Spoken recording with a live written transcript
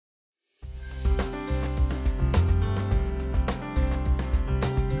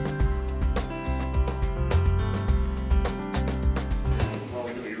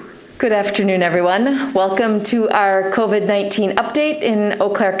Good afternoon, everyone. Welcome to our COVID-19 update in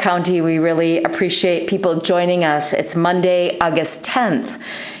Eau Claire County. We really appreciate people joining us. It's Monday, August 10th.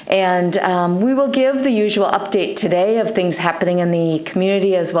 And we will give the usual update today of things happening in the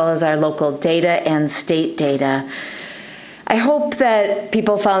community as well as our local data and state data. I hope that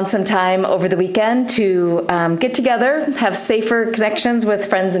people found some time over the weekend to get together, have safer connections with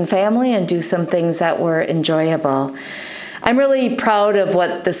friends and family, and do some things that were enjoyable. I'm really proud of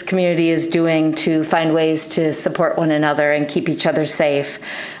what this community is doing to find ways to support one another and keep each other safe.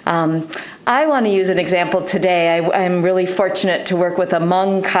 I want to use an example today. I'm really fortunate to work with a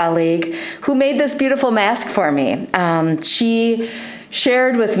Hmong colleague who made this beautiful mask for me. She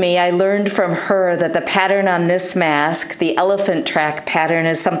shared with me, I learned from her that the pattern on this mask, the elephant track pattern,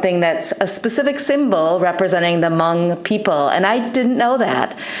 is something that's a specific symbol representing the Hmong people, and I didn't know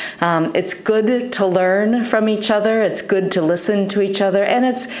that. It's good to learn from each other, it's good to listen to each other, and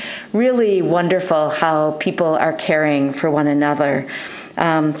it's really wonderful how people are caring for one another.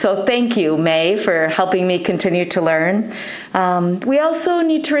 So thank you, May, for helping me continue to learn. We also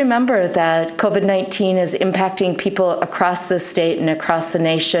need to remember that COVID-19 is impacting people across the state and across the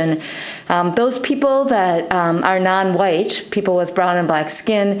nation. Those people that are non-white, people with brown and black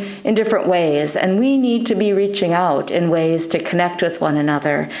skin, in different ways. And we need to be reaching out in ways to connect with one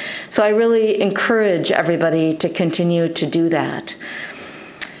another. So I really encourage everybody to continue to do that.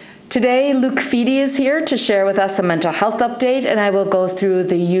 Today, Luke Feedy is here to share with us a mental health update, and I will go through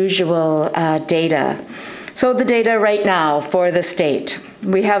the usual data. So the data right now for the state.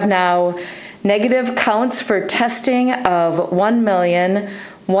 We have now negative counts for testing of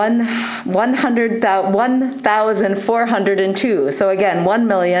 1,402. So again,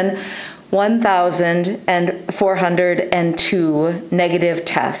 1,402 negative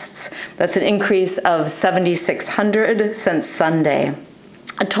tests. That's an increase of 7,600 since Sunday.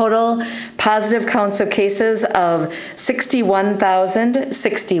 A total positive counts of cases of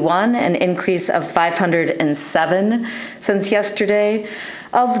 61,061, an increase of 507 since yesterday.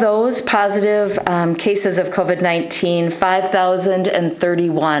 Of those positive cases of COVID-19,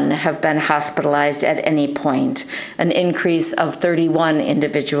 5,031 have been hospitalized at any point, an increase of 31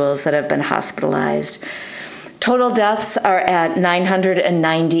 individuals that have been hospitalized. Total deaths are at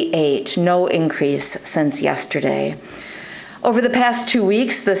 998, no increase since yesterday. Over the past 2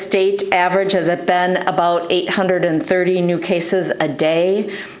 weeks, the state average has been about 830 new cases a day,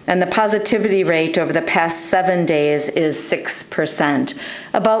 and the positivity rate over the past 7 days is 6%,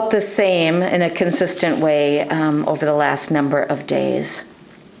 about the same in a consistent way over the last number of days.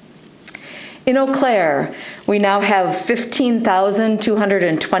 In Eau Claire, we now have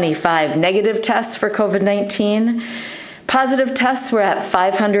 15,225 negative tests for COVID-19. Positive tests were at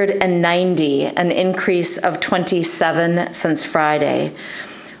 590, an increase of 27 since Friday.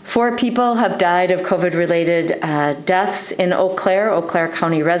 4 people have died of COVID-related deaths in Eau Claire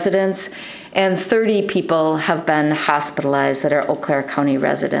County residents, and 30 people have been hospitalized that are Eau Claire County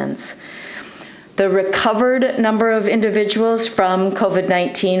residents. The recovered number of individuals from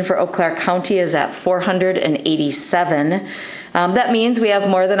COVID-19 for Eau Claire County is at 487. That means we have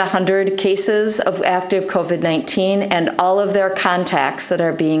more than 100 cases of active COVID-19 and all of their contacts that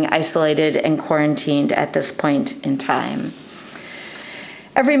are being isolated and quarantined at this point in time.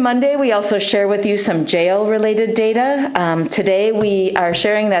 Every Monday, we also share with you some jail-related data. Today, we are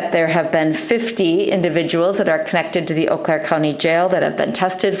sharing that there have been 50 individuals that are connected to the Eau Claire County Jail that have been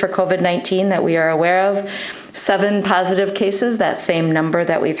tested for COVID-19 that we are aware of. 7 positive cases, that same number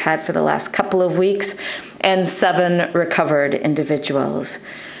that we've had for the last couple of weeks, and 7 recovered individuals.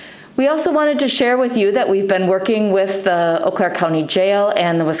 We also wanted to share with you that we've been working with the Eau Claire County Jail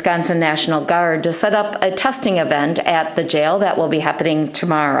and the Wisconsin National Guard to set up a testing event at the jail that will be happening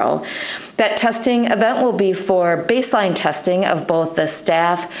tomorrow. That testing event will be for baseline testing of both the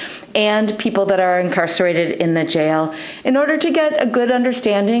staff and people that are incarcerated in the jail in order to get a good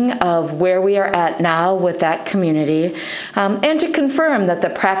understanding of where we are at now with that community and to confirm that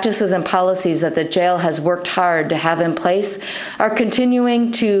the practices and policies that the jail has worked hard to have in place are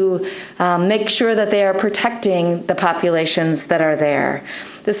continuing to make sure that they are protecting the populations that are there.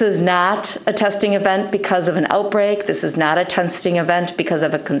 This is not a testing event because of an outbreak. This is not a testing event because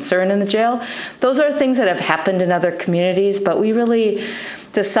of a concern in the jail. Those are things that have happened in other communities, but we really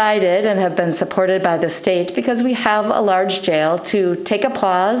decided and have been supported by the state because we have a large jail to take a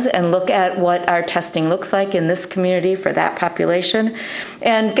pause and look at what our testing looks like in this community for that population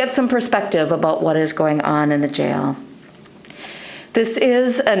and get some perspective about what is going on in the jail. This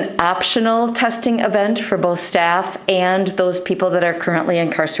is an optional testing event for both staff and those people that are currently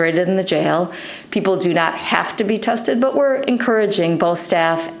incarcerated in the jail. People do not have to be tested, but we're encouraging both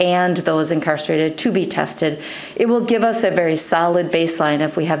staff and those incarcerated to be tested. It will give us a very solid baseline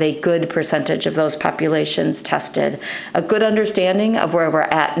if we have a good percentage of those populations tested, a good understanding of where we're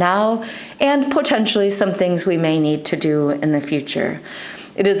at now, and potentially some things we may need to do in the future.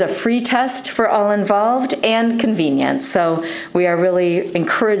 It is a free test for all involved and convenient, so we are really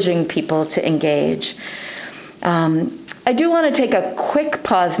encouraging people to engage. I do want to take a quick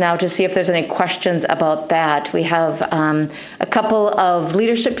pause now to see if there's any questions about that. We have a couple of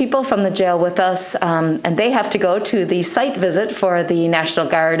leadership people from the jail with us, and they have to go to the site visit for the National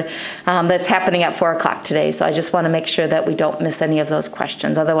Guard that's happening at 4 o'clock today. So I just want to make sure that we don't miss any of those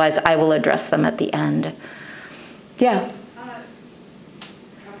questions. Otherwise, I will address them at the end. Yeah.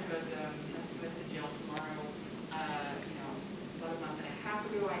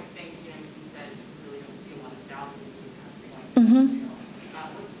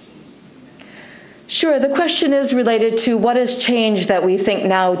 Sure. The question is related to what has changed that we think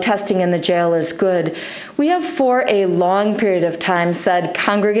now testing in the jail is good. We have for a long period of time said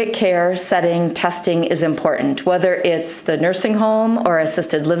congregate care setting testing is important, whether it's the nursing home or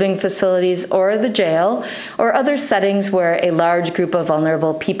assisted living facilities or the jail or other settings where a large group of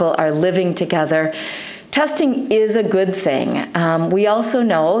vulnerable people are living together. Testing is a good thing. We also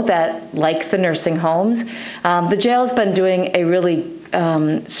know that, like the nursing homes, the jail has been doing a really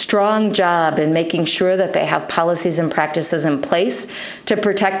strong job in making sure that they have policies and practices in place to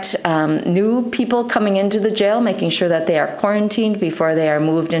protect new people coming into the jail, making sure that they are quarantined before they are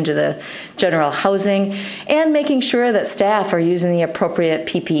moved into the general housing, and making sure that staff are using the appropriate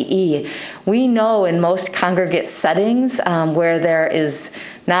PPE. We know in most congregate settings where there is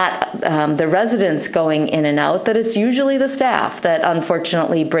not the residents going in and out, that it's usually the staff that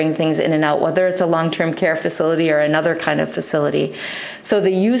unfortunately bring things in and out, whether it's a long-term care facility or another kind of facility. So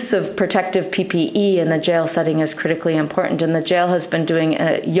the use of protective PPE in the jail setting is critically important, and the jail has been doing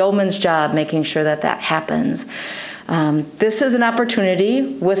a yeoman's job making sure that that happens. This is an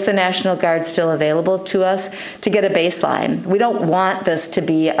opportunity, with the National Guard still available to us, to get a baseline. We don't want this to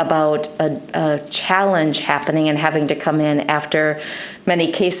be about a challenge happening and having to come in after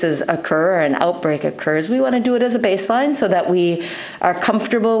many cases occur or an outbreak occurs. We want to do it as a baseline so that we are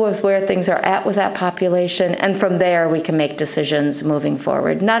comfortable with where things are at with that population, and from there we can make decisions moving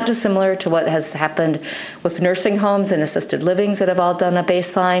forward. Not dissimilar to what has happened with nursing homes and assisted livings that have all done a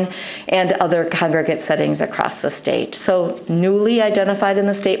baseline, and other congregate settings across the state. So newly identified in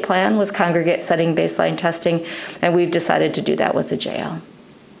the state plan was congregate setting baseline testing, and we've decided to do that with the jail.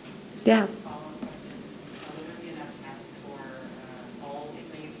 Yeah.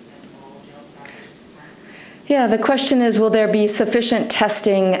 Yeah, the question is, will there be sufficient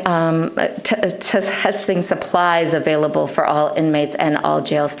testing supplies available for all inmates and all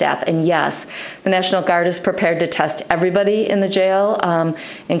jail staff? And yes, the National Guard is prepared to test everybody in the jail,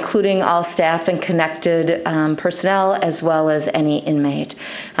 including all staff and connected personnel, as well as any inmate.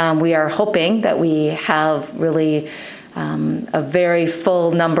 We are hoping that we have really a very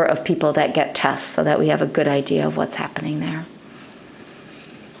full number of people that get tests so that we have a good idea of what's happening there.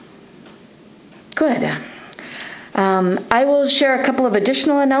 Good. I will share a couple of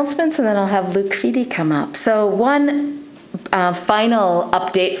additional announcements, and then I'll have Luke Feedy come up. So one final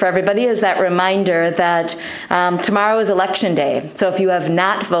update for everybody is that reminder that tomorrow is Election Day. So if you have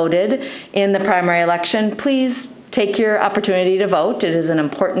not voted in the primary election, please take your opportunity to vote. It is an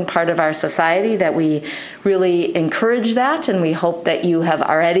important part of our society that we really encourage that, and we hope that you have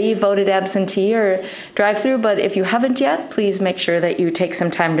already voted absentee or drive-through, but if you haven't yet, please make sure that you take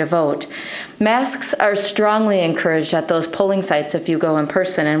some time to vote. Masks are strongly encouraged at those polling sites if you go in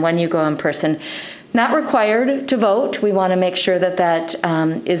person, and when you go in person. Not required to vote. We want to make sure that that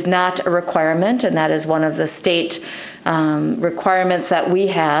is not a requirement, and that is one of the state requirements that we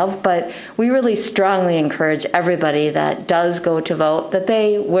have, but we really strongly encourage everybody that does go to vote that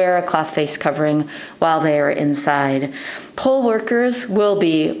they wear a cloth face covering while they are inside. Poll workers will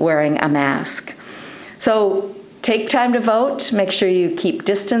be wearing a mask. So take time to vote. Make sure you keep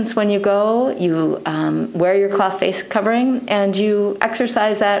distance when you go. You wear your cloth face covering, and you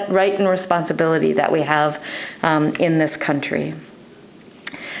exercise that right and responsibility that we have in this country.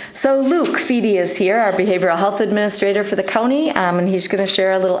 So Luke Feedy is here, our behavioral health administrator for the county, and he's going to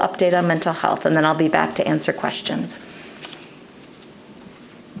share a little update on mental health, and then I'll be back to answer questions.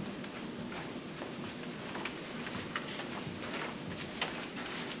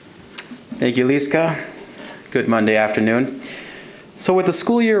 Thank you, Liska. Good Monday afternoon. So with the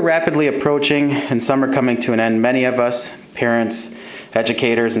school year rapidly approaching and summer coming to an end, many of us, Parents,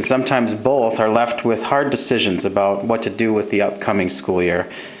 educators, and sometimes both are left with hard decisions about what to do with the upcoming school year.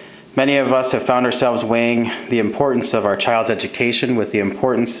 Many of us have found ourselves weighing the importance of our child's education with the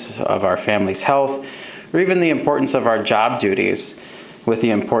importance of our family's health, or even the importance of our job duties with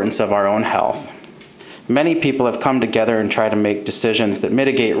the importance of our own health. Many people have come together and tried to make decisions that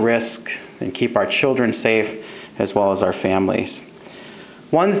mitigate risk and keep our children safe as well as our families.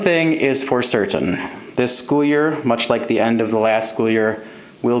 One thing is for certain. This school year, much like the end of the last school year,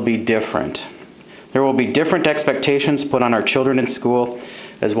 will be different. There will be different expectations put on our children in school,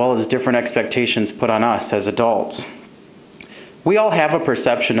 as well as different expectations put on us as adults. We all have a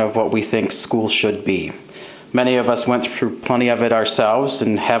perception of what we think school should be. Many of us went through plenty of it ourselves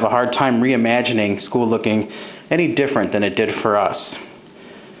and have a hard time reimagining school looking any different than it did for us.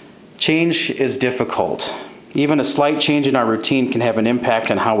 Change is difficult. Even a slight change in our routine can have an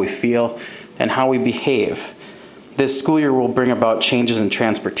impact on how we feel and how we behave. This school year will bring about changes in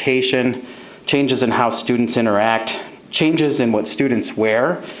transportation, changes in how students interact, changes in what students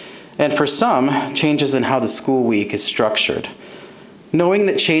wear, and for some, changes in how the school week is structured. Knowing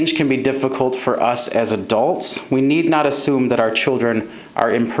that change can be difficult for us as adults, we need not assume that our children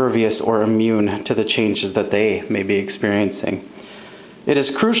are impervious or immune to the changes that they may be experiencing. It is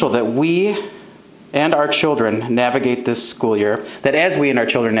crucial that we and our children navigate this school year, that as we and our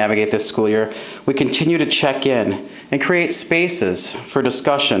children navigate this school year, we continue to check in and create spaces for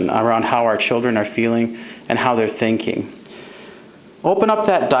discussion around how our children are feeling and how they're thinking. Open up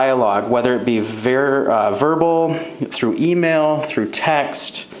that dialogue, whether it be verbal, through email, through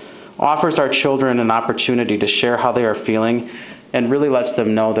text, offers our children an opportunity to share how they are feeling and really lets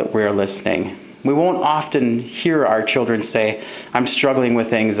them know that we're listening. We won't often hear our children say, I'm struggling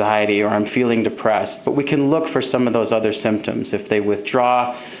with anxiety or I'm feeling depressed, but we can look for some of those other symptoms. If they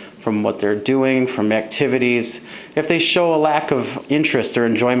withdraw from what they're doing, from activities, if they show a lack of interest or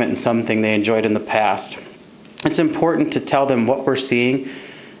enjoyment in something they enjoyed in the past. It's important to tell them what we're seeing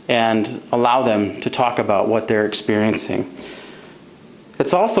and allow them to talk about what they're experiencing.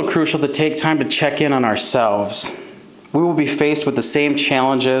 It's also crucial to take time to check in on ourselves. We will be faced with the same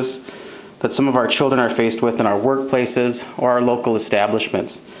challenges that some of our children are faced with in our workplaces or our local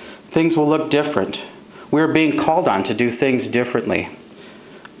establishments. Things will look different. We are being called on to do things differently.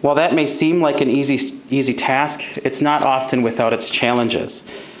 While that may seem like an easy task, it's not often without its challenges.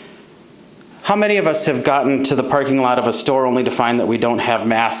 How many of us have gotten to the parking lot of a store only to find that we don't have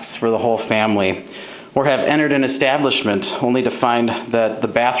masks for the whole family, or have entered an establishment only to find that the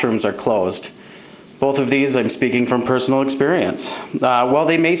bathrooms are closed? Both of these I'm speaking from personal experience. While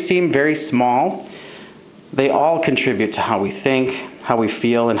they may seem very small, they all contribute to how we think, how we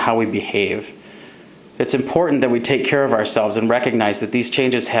feel, and how we behave. It's important that we take care of ourselves and recognize that these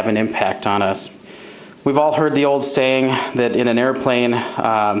changes have an impact on us. We've all heard the old saying that in an airplane,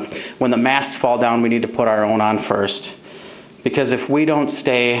 when the masks fall down, we need to put our own on first. Because if we don't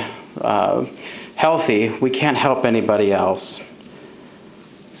stay healthy, we can't help anybody else.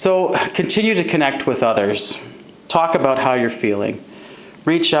 So continue to connect with others. Talk about how you're feeling.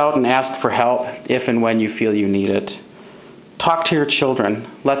 Reach out and ask for help if and when you feel you need it. Talk to your children.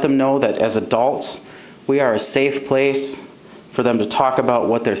 Let them know that as adults, we are a safe place for them to talk about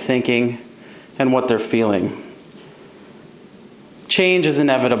what they're thinking and what they're feeling. Change is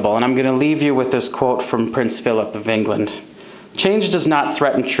inevitable, and I'm going to leave you with this quote from Prince Philip of England. Change does not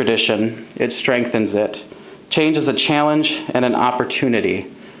threaten tradition, it strengthens it. Change is a challenge and an opportunity,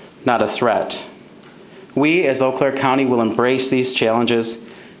 not a threat. We, as Eau Claire County, will embrace these challenges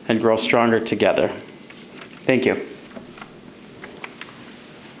and grow stronger together. Thank you.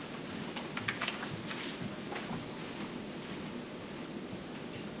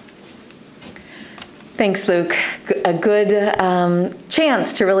 Thanks, Luke. A good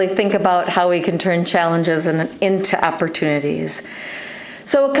chance to really think about how we can turn challenges into opportunities.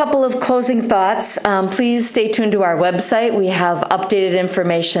 So a couple of closing thoughts. Please stay tuned to our website. We have updated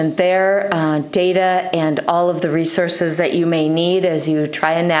information there, data, and all of the resources that you may need as you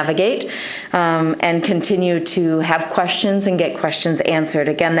try and navigate and continue to have questions and get questions answered.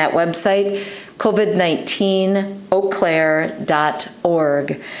 Again, that website,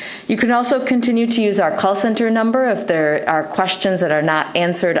 COVID19eauclaire.org. You can also continue to use our call center number if there are questions that are not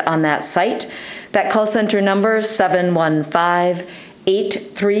answered on that site. That call center number is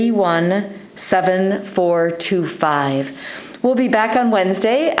 715-831-7425. We'll be back on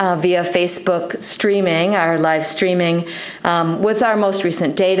Wednesday via Facebook streaming, our live streaming, with our most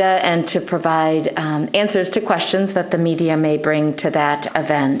recent data and to provide answers to questions that the media may bring to that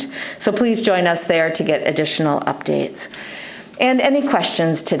event. So please join us there to get additional updates. And any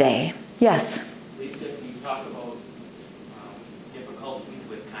questions today? Yes? Lisa, can you talk about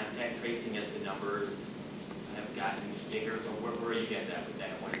contact tracing as the numbers have gotten bigger? So where are you guys at with that?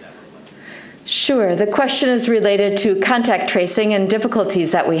 What does that look like? Sure. The question is related to contact tracing and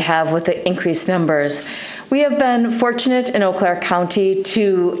difficulties that we have with the increased numbers. We have been fortunate in Eau Claire County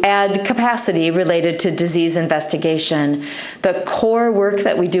to add capacity related to disease investigation. The core work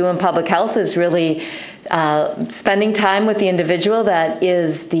that we do in public health is really spending time with the individual that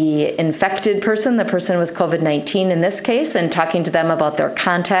is the infected person, the person with COVID-19 in this case, and talking to them about their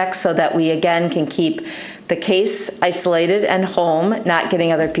contacts so that we again can keep the case isolated and home, not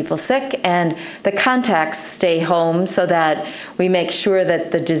getting other people sick, and the contacts stay home so that we make sure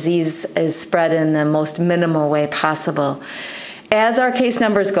that the disease is spread in the most minimal way possible. As our case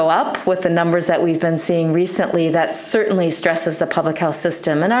numbers go up with the numbers that we've been seeing recently, that certainly stresses the public health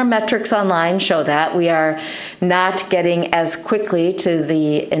system. And our metrics online show that. We are not getting as quickly to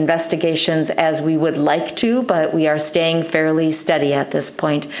the investigations as we would like to, but we are staying fairly steady at this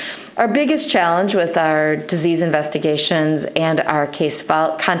point. Our biggest challenge with our disease investigations and our case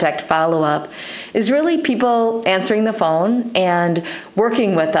contact follow-up is really people answering the phone and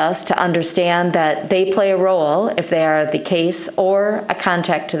working with us to understand that they play a role, if they are the case or a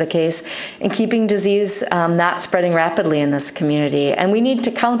contact to the case, in keeping disease not spreading rapidly in this community. And we need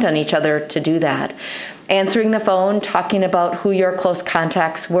to count on each other to do that. Answering the phone, talking about who your close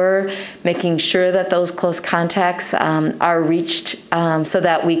contacts were, making sure that those close contacts are reached so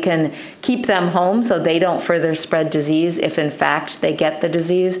that we can keep them home so they don't further spread disease if in fact they get the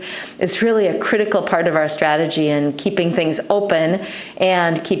disease, is really a critical part of our strategy in keeping things open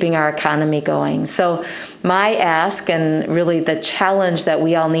and keeping our economy going. So my ask, and really the challenge that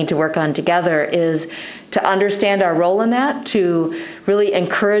we all need to work on together, is to understand our role in that, to really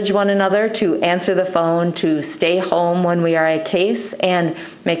encourage one another to answer the phone, to stay home when we are a case, and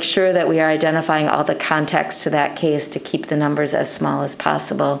make sure that we are identifying all the contacts to that case to keep the numbers as small as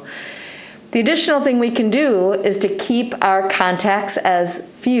possible. The additional thing we can do is to keep our contacts as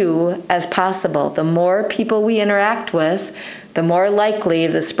few as possible. The more people we interact with, the more likely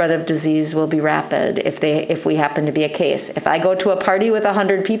the spread of disease will be rapid if we happen to be a case. If I go to a party with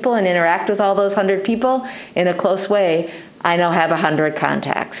 100 people and interact with all those 100 people in a close way, I now have 100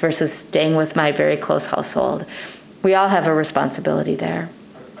 contacts versus staying with my very close household. We all have a responsibility there.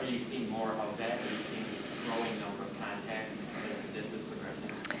 Are you seeing more of that? Are you seeing a growing number of contacts as this is progressing?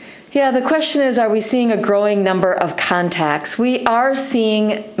 Yeah, the question is, are we seeing a growing number of contacts? We are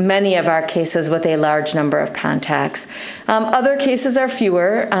seeing many of our cases with a large number of contacts. Other cases are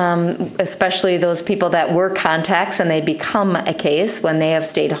fewer, especially those people that were contacts and they become a case when they have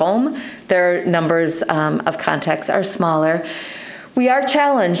stayed home. Their numbers of contacts are smaller. We are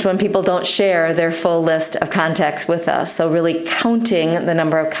challenged when people don't share their full list of contacts with us. So really counting the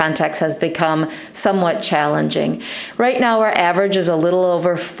number of contacts has become somewhat challenging. Right now, our average is a little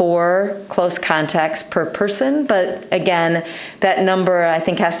over 4 close contacts per person. But again, that number, I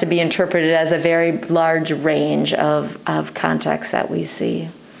think, has to be interpreted as a very large range of contacts that we see.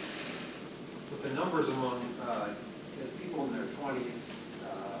 With the numbers among people in their 20s,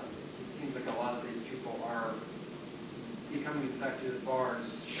 it seems like a lot of these people are becoming infected at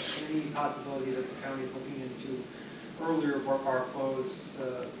bars. Any possibility that the county is looking into earlier bar close,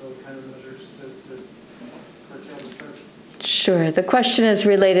 those kind of measures to curtail the spread? Sure. The question is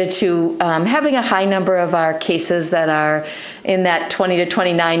related to having a high number of our cases that are in that 20 to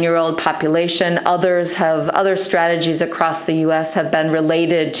 29-year-old population. Other strategies across the U.S. have been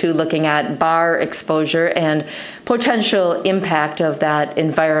related to looking at bar exposure and potential impact of that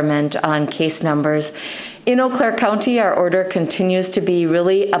environment on case numbers. In Eau Claire County, our order continues to be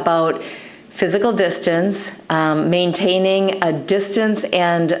really about physical distance, maintaining a distance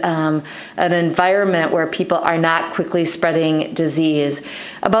and an environment where people are not quickly spreading disease.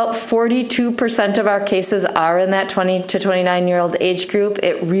 About 42% of our cases are in that 20 to 29-year-old age group.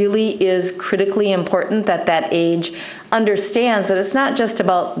 It really is critically important that that age understands that it's not just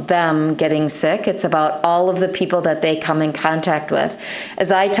about them getting sick, it's about all of the people that they come in contact with. As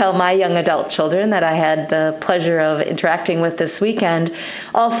I tell my young adult children that I had the pleasure of interacting with this weekend,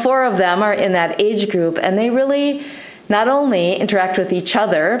 all 4 of them are in that age group, and they really not only interact with each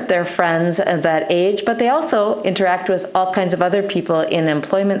other, their friends at that age, but they also interact with all kinds of other people in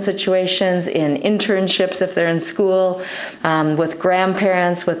employment situations, in internships if they're in school, with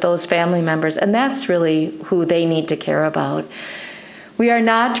grandparents, with those family members, and that's really who they need to care about. We are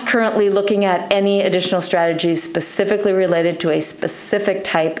not currently looking at any additional strategies specifically related to a specific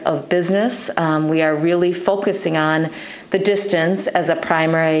type of business. We are really focusing on the distance as a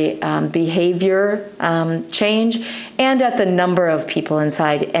primary behavior change and at the number of people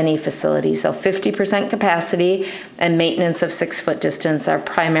inside any facility. So 50% capacity and maintenance of 6-foot distance are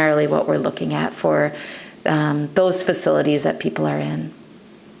primarily what we're looking at for those facilities that people are in.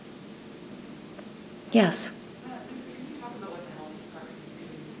 Yes?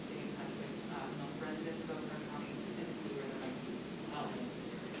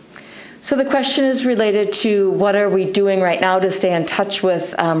 So the question is related to what are we doing right now to stay in touch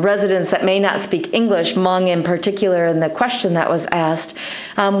with residents that may not speak English, Hmong in particular, in the question that was asked.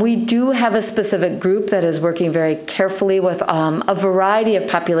 We do have a specific group that is working very carefully with a variety of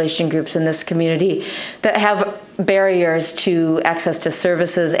population groups in this community that have barriers to access to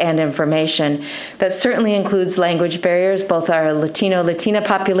services and information. That certainly includes language barriers, both our Latina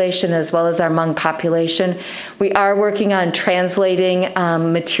population as well as our Hmong population. We are working on translating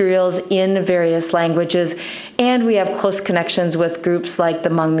materials in various languages, and we have close connections with groups like the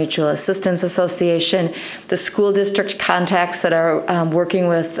Hmong Mutual Assistance Association, the school district contacts that are working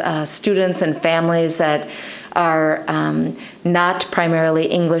with students and families that are not primarily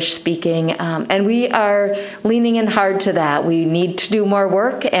English speaking, and we are leaning in hard to that. We need to do more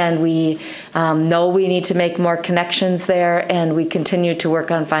work, and we know we need to make more connections there, and we continue to work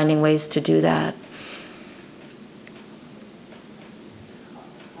on finding ways to do that.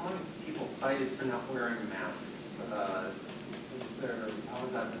 How many people cited for not wearing masks? How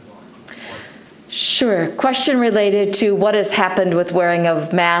has that been going? Sure. Question related to what has happened with wearing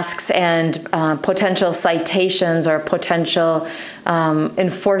of masks and potential citations or potential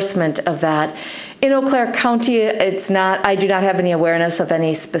enforcement of that. In Eau Claire County, I do not have any awareness of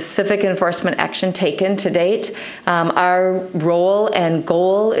any specific enforcement action taken to date. Our role and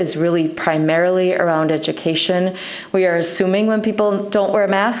goal is really primarily around education. We are assuming when people don't wear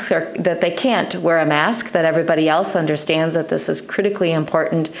masks or that they can't wear a mask, that everybody else understands that this is critically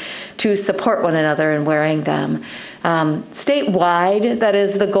important to support one another in wearing them. Statewide, that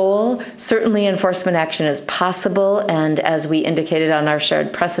is the goal. Certainly enforcement action is possible, and as we indicated on our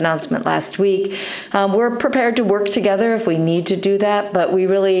shared press announcement last week, we're prepared to work together if we need to do that, but we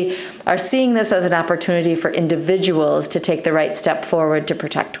really are seeing this as an opportunity for individuals to take the right step forward to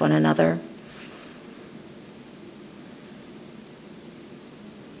protect one another.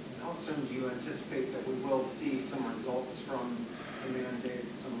 How soon do you anticipate that we will see some results from the mandate,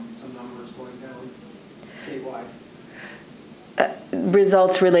 some numbers going down statewide?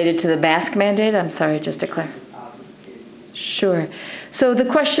 Results related to the mask mandate? I'm sorry, just to clarify. Positive cases. Sure. So the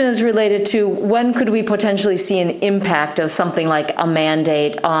question is related to when could we potentially see an impact of something like a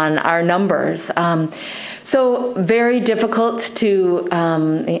mandate on our numbers? So very difficult to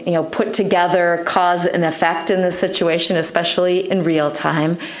put together cause and effect in this situation, especially in real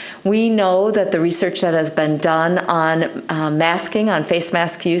time. We know that the research that has been done on masking, on face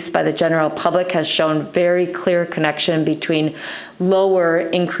mask use by the general public has shown very clear connection between lower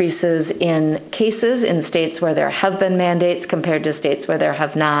increases in cases in states where there have been mandates compared to states where there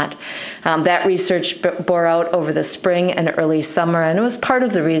have not. That research bore out over the spring and early summer, and it was part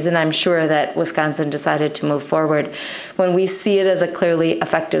of the reason, I'm sure, that Wisconsin decided to move forward. When we see it as a clearly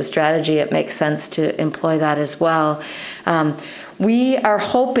effective strategy, it makes sense to employ that as well. We are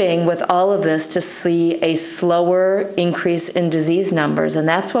hoping with all of this to see a slower increase in disease numbers, and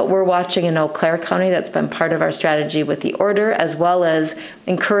that's what we're watching in Eau Claire County. That's been part of our strategy with the order, as well as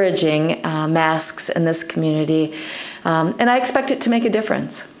encouraging masks in this community. And I expect it to make a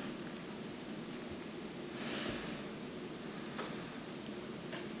difference.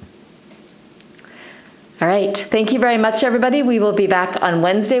 All right. Thank you very much, everybody. We will be back on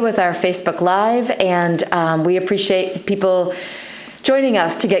Wednesday with our Facebook Live, and we appreciate people joining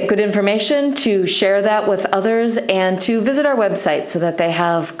us to get good information, to share that with others, and to visit our website so that they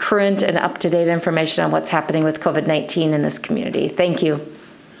have current and up-to-date information on what's happening with COVID-19 in this community. Thank you.